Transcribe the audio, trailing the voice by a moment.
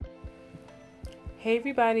Hey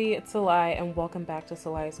everybody, it's Salai and welcome back to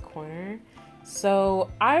Salai's Corner.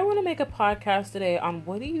 So I want to make a podcast today on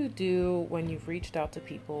what do you do when you've reached out to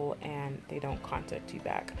people and they don't contact you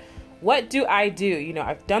back. What do I do?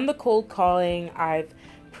 I've done the cold calling, I've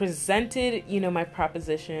presented, my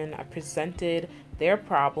proposition, I've presented their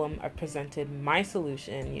problem, I've presented my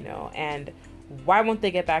solution, and why won't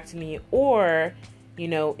they get back to me? Or,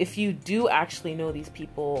 if you do actually know these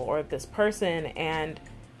people or this person and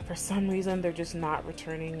for some reason they're just not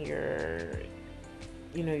returning your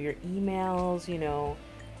emails,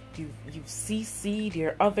 you've CC'd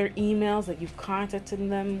your other emails that you've contacted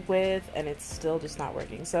them with and it's still just not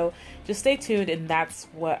working. So just stay tuned, and that's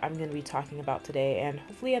what I'm going to be talking about today, and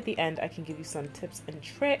hopefully at the end I can give you some tips and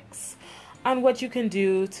tricks on what you can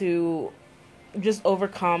do to just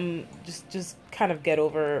overcome, just kind of get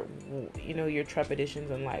over your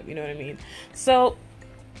trepidations in life, you know what I mean? So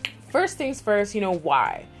first things first,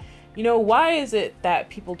 why? Why is it that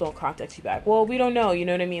people don't contact you back? Well, we don't know, you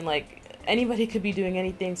know what I mean? Like, anybody could be doing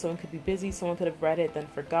anything. Someone could be busy. Someone could have read it, then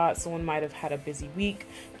forgot. Someone might have had a busy week,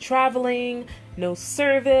 traveling, no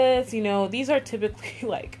service. These are typically,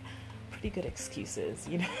 like, pretty good excuses,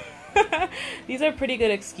 These are pretty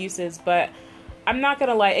good excuses, but I'm not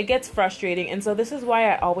gonna lie, it gets frustrating, and so this is why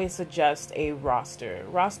I always suggest a roster.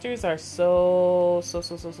 Rosters are so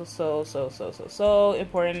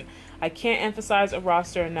important. I can't emphasize a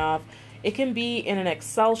roster enough. It can be in an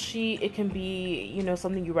Excel sheet. It can be,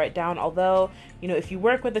 something you write down. Although, if you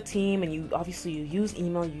work with a team and you use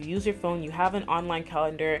email, you use your phone, you have an online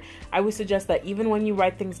calendar, I would suggest that even when you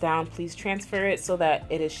write things down, please transfer it so that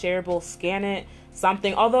it is shareable, scan it,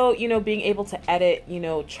 something. Although, being able to edit,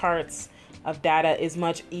 charts of data is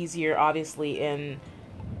much easier, obviously, in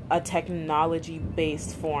a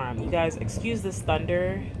technology-based form. You guys, excuse this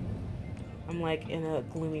thunder. I'm like in a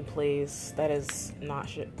gloomy place that is not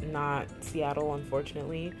Seattle,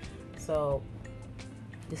 unfortunately. So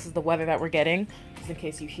this is the weather that we're getting, just in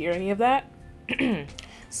case you hear any of that.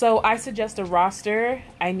 So I suggest a roster.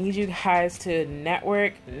 I need you guys to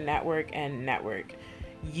network.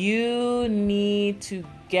 You need to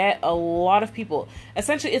get a lot of people.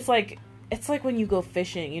 Essentially, it's like when you go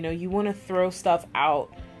fishing, you want to throw stuff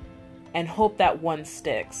out and hope that one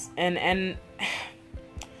sticks. And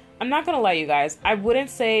I'm not going to lie, you guys, I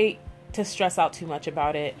wouldn't say to stress out too much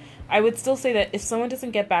about it. I would still say that if someone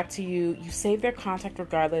doesn't get back to you, you save their contact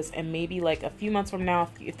regardless, and maybe like a few months from now,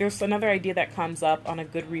 if there's another idea that comes up on a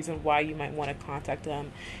good reason why you might want to contact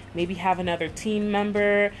them, maybe have another team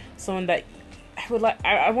member, someone that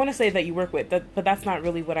I want to say that you work with, but that's not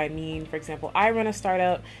really what I mean. For example, I run a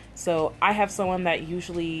startup, so I have someone that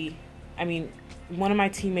one of my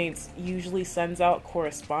teammates usually sends out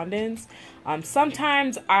correspondence.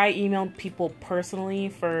 Sometimes I email people personally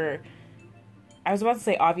for, I was about to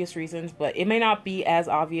say obvious reasons, but it may not be as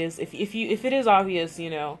obvious. If it is obvious,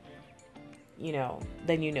 then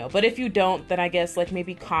But if you don't, then I guess like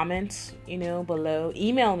maybe comment, below.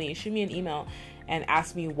 Email me, shoot me an email and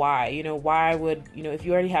ask me why. Why would, if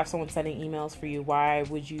you already have someone sending emails for you, why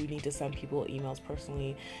would you need to send people emails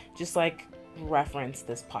personally? Just like reference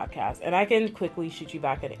this podcast and I can quickly shoot you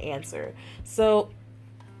back an answer. So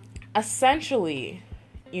essentially,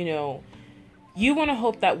 you want to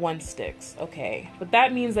hope that one sticks, okay? But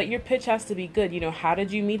that means that your pitch has to be good. How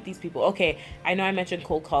did you meet these people? Okay, I know I mentioned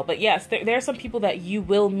cold call, but yes, there are some people that you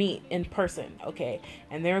will meet in person, okay?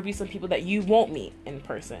 And there will be some people that you won't meet in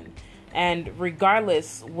person. And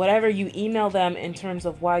regardless, whatever you email them in terms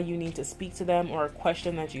of why you need to speak to them or a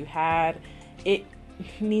question that you had, it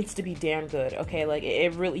needs to be damn good, okay? Like,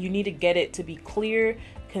 it really, you need to get it to be clear,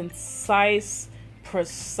 concise,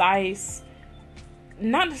 precise,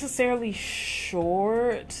 not necessarily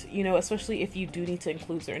short, especially if you do need to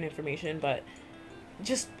include certain information, but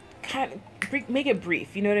just kind of make it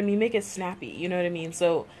brief, you know what I mean? Make it snappy, you know what I mean?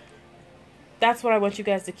 So that's what I want you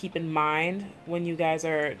guys to keep in mind when you guys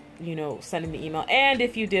are, sending the email. And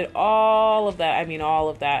if you did all of that, you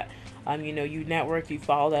networked, you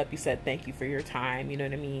followed up, you said thank you for your time, you know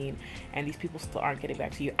what I mean? And these people still aren't getting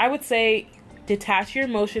back to you, I would say detach your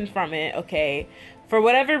emotion from it, okay? For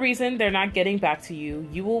whatever reason, they're not getting back to you.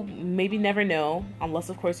 You will maybe never know, unless,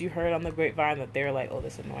 of course, you heard on the grapevine that they're like, oh,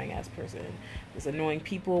 this annoying ass person, this annoying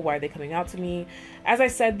people, why are they coming out to me? As I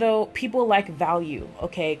said, though, people like value,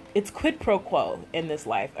 okay? It's quid pro quo in this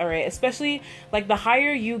life, all right? Especially, like, the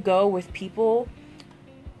higher you go with people,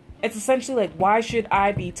 it's essentially like, why should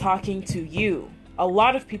I be talking to you? A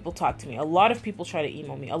lot of people talk to me. A lot of people try to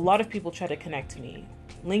email me. A lot of people try to connect to me.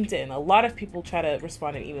 LinkedIn, a lot of people try to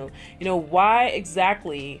respond in email. Why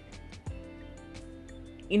exactly,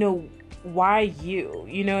 why you?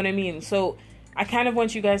 You know what I mean? So I kind of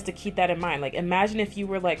want you guys to keep that in mind. Like, imagine if you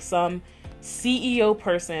were like some CEO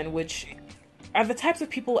person, which are the types of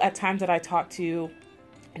people at times that I talk to, you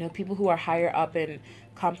know, people who are higher up in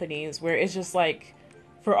companies, where it's just like,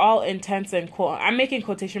 for all intents and I'm making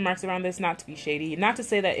quotation marks around this, not to be shady, not to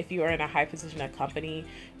say that if you are in a high position at a company,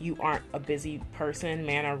 you aren't a busy person,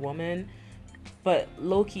 man or woman, but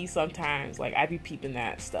low key sometimes, like, I be peeping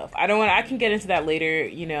that stuff. I can get into that later,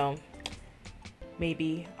 you know,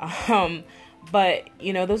 maybe. But,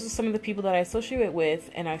 you know, those are some of the people that I associate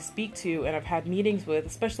with and I speak to and I've had meetings with,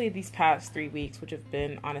 especially these past 3 weeks, which have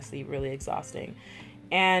been honestly really exhausting.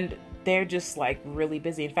 And they're just like really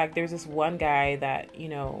busy. In fact, there's this one guy that, you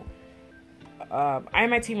know, I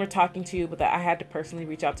and my team were talking to, but that I had to personally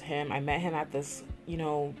reach out to him. I met him at this, you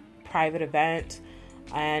know, private event.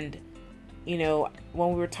 And, you know, when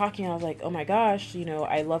we were talking, I was like, oh my gosh, you know,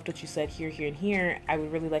 I loved what you said here, here, and here. I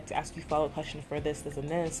would really like to ask you a follow-up question for this, this, and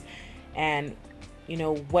this. And, you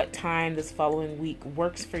know, what time this following week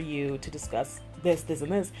works for you to discuss this, this,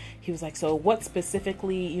 and this. He was like, so what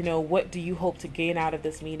specifically, you know, what do you hope to gain out of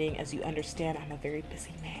this meeting? As you understand, I'm a very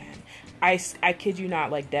busy man. I kid you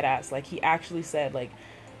not, like, dead ass. Like, he actually said, like,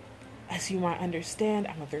 as you might understand,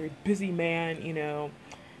 I'm a very busy man, you know.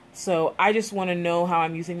 So I just want to know how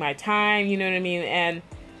I'm using my time, you know what I mean? And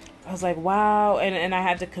I was like, wow. And I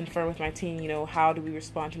had to confirm with my team, you know, how do we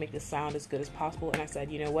respond to make this sound as good as possible? And I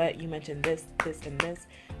said, you know what? You mentioned this, this, and this.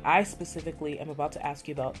 I specifically am about to ask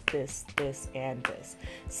you about this, this, and this.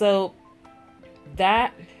 So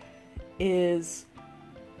that is...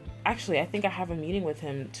 Actually, I think I have a meeting with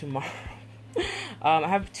him tomorrow. I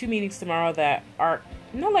have 2 meetings tomorrow that are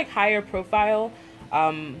not like higher profile.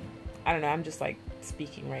 I don't know. I'm just like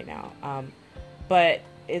speaking right now. But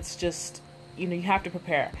it's just, you know, you have to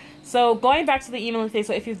prepare. So going back to the emailing thing.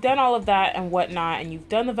 So if you've done all of that and whatnot, and you've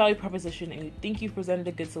done the value proposition and you think you've presented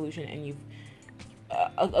a good solution and you've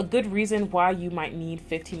a good reason why you might need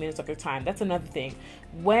 15 minutes of your time. That's another thing.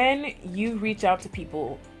 When you reach out to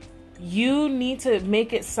people, you need to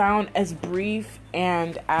make it sound as brief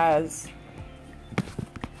and as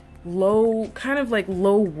low, kind of like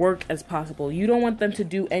low work as possible. You don't want them to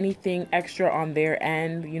do anything extra on their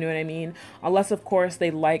end, you know what I mean? Unless, of course, they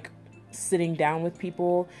like sitting down with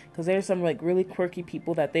people, because there's some like really quirky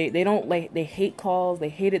people that they don't like, they hate calls, they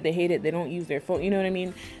hate it, they don't use their phone, you know what I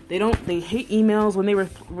mean? They hate emails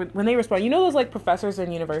when they respond. You know those like professors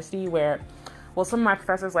in university where, well, some of my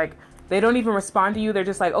professors, like, they don't even respond to you. They're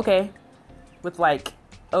just like, okay, with like,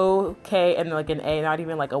 okay, and like an A, not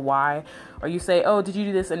even like a Y. Or you say, oh, did you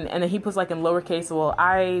do this? And then he puts like in lowercase, well,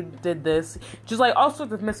 I did this. Just like all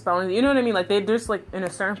sorts of misspellings. You know what I mean? Like they're just like in a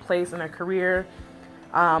certain place in their career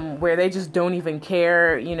where they just don't even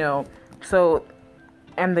care, you know. So,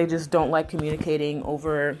 and they just don't like communicating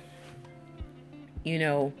over, you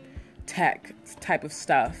know, tech type of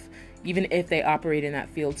stuff, even if they operate in that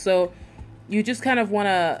field. So you just kind of want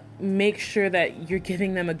to make sure that you're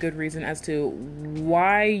giving them a good reason as to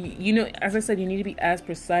why, you know, as I said, you need to be as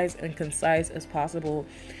precise and concise as possible.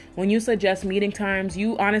 When you suggest meeting times,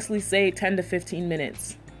 you honestly say 10 to 15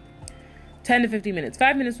 minutes. 10 to 15 minutes.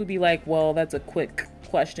 5 minutes would be like, well, that's a quick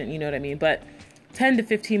question, you know what I mean? But 10 to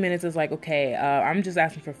 15 minutes is like, okay, I'm just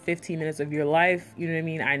asking for 15 minutes of your life, you know what I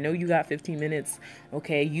mean? I know you got 15 minutes,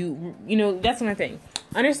 okay? You know, that's my thing.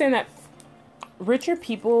 Understand that richer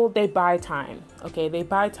people, they buy time, okay? They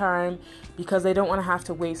buy time because they don't want to have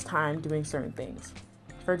to waste time doing certain things.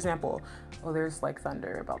 For example, oh, there's like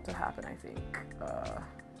thunder about to happen, I think.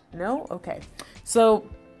 No? Okay. So,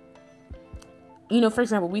 you know, for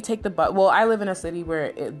example, we take the bus. Well, I live in a city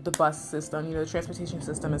where the bus system, you know, the transportation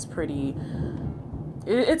system is pretty,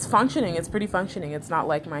 it's functioning. It's pretty functioning. It's not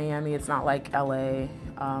like Miami. It's not like LA.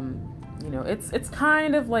 You know, it's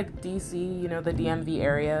kind of like DC, you know, the DMV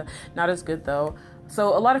area. Not as good though.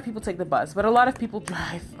 So a lot of people take the bus, but a lot of people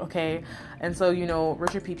drive, okay? And so, you know,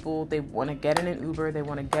 richer people, they want to get in an Uber, they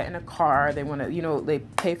want to get in a car, they want to, you know, they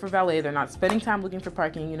pay for valet, they're not spending time looking for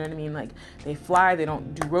parking, you know what I mean? Like, they fly, they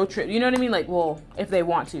don't do road trip, you know what I mean? Like, well, if they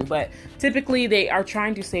want to, but typically they are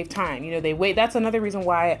trying to save time, you know, they wait. That's another reason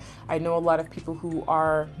why I know a lot of people who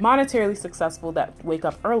are monetarily successful that wake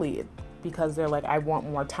up early, because they're like, I want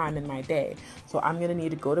more time in my day. So I'm going to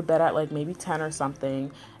need to go to bed at like maybe 10 or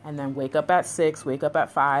something, and then wake up at 6, wake up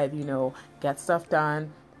at 5, you know, get stuff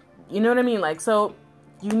done. You know what I mean? Like, so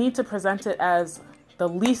you need to present it as the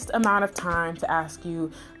least amount of time to ask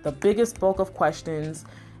you the biggest bulk of questions,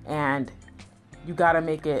 and you got to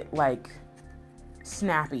make it like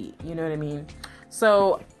snappy. You know what I mean?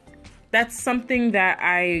 So that's something that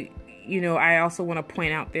I also want to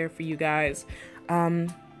point out there for you guys.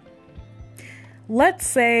 Let's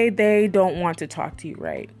say they don't want to talk to you,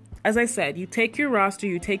 right? as I said, you take your roster,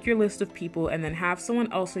 you take your list of people, and then have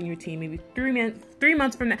someone else on your team, maybe 3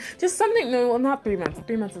 months from now, just something, no, well, not 3 months.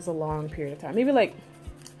 3 months is a long period of time. Maybe like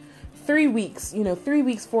 3 weeks, 3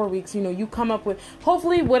 weeks, 4 weeks, you come up with,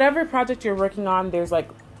 hopefully whatever project you're working on, there's like,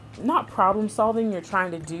 not problem solving you're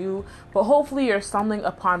trying to do, but hopefully you're stumbling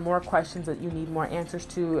upon more questions that you need more answers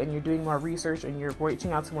to, and you're doing more research, and you're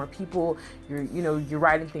reaching out to more people, you're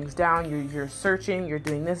writing things down, you're searching, you're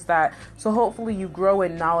doing this, that. So hopefully you grow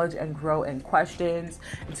in knowledge and grow in questions.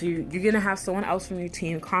 And so you're going to have someone else from your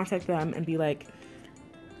team contact them and be like,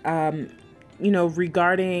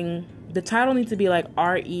 regarding, the title needs to be like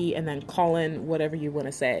RE and then colon, whatever you want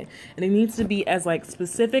to say. And it needs to be as like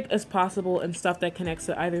specific as possible and stuff that connects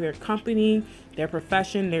to either their company, their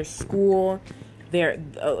profession, their school,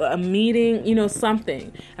 a meeting,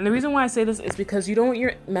 something. And the reason why I say this is because you don't want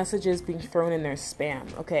your messages being thrown in their spam,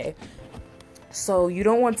 okay? So you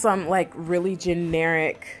don't want some like really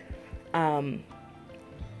generic, you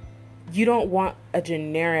don't want a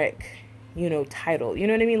generic title, you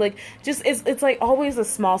know what I mean? Like, just, it's like always the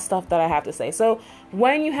small stuff that I have to say. So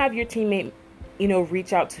when you have your teammate,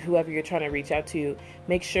 reach out to whoever you're trying to reach out to,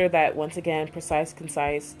 make sure that, once again, precise,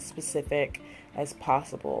 concise, specific as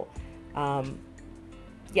possible.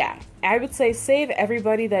 Yeah, I would say save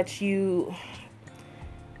everybody that you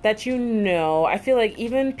know. I feel like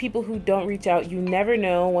even people who don't reach out, you never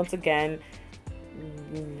know, once again,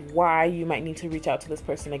 why you might need to reach out to this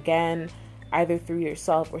person again, either through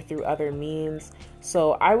yourself or through other means.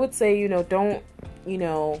 So I would say, don't,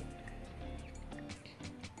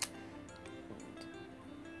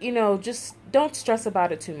 just don't stress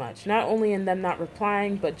about it too much. Not only in them not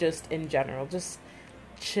replying, but just in general. Just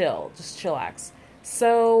chill. Just chillax.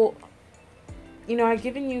 So, I've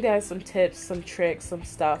given you guys some tips, some tricks, some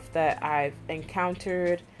stuff that I've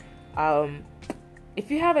encountered. If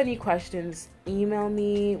you have any questions, email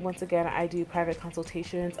me. Once again, I do private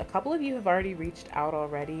consultations. A couple of you have already reached out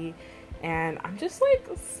already, and I'm just like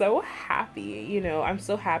so happy. I'm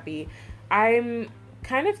so happy. I'm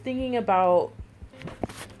kind of thinking about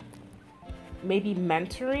maybe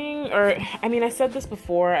mentoring, or I said this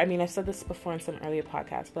before. I've said this before in some earlier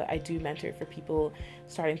podcasts, but I do mentor for people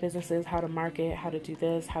starting businesses, how to market, how to do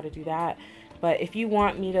this, how to do that. But if you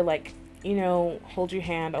want me to hold your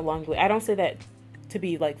hand along the way, I don't say that to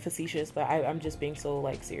be like facetious, but I'm just being so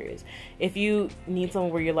like serious. If you need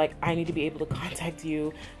someone where you're like, I need to be able to contact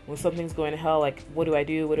you when something's going to hell, like what do I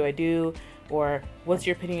do, or what's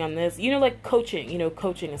your opinion on this, like coaching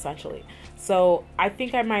essentially. So I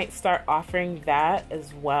think I might start offering that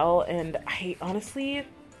as well. And I honestly,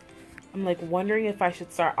 I'm like wondering if I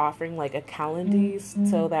should start offering like a calendars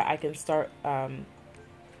so that I can start I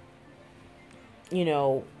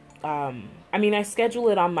schedule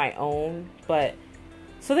it on my own, but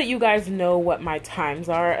so that you guys know what my times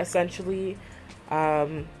are, essentially.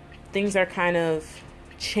 Things are kind of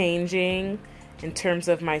changing in terms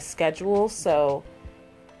of my schedule, so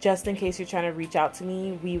just in case you're trying to reach out to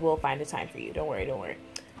me, we will find a time for you. Don't worry.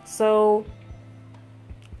 So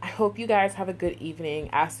I hope you guys have a good evening.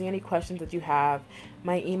 Ask me any questions that you have.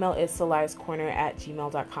 My email is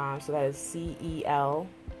celaiscorner@gmail.com. So that is CEL,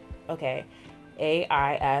 okay,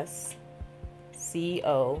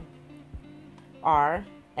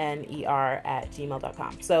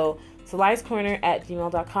 AISCORNER@gmail.com. So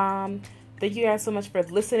celaiscorner@gmail.com. Thank you guys so much for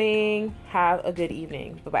listening. Have a good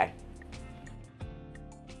evening. Bye-bye.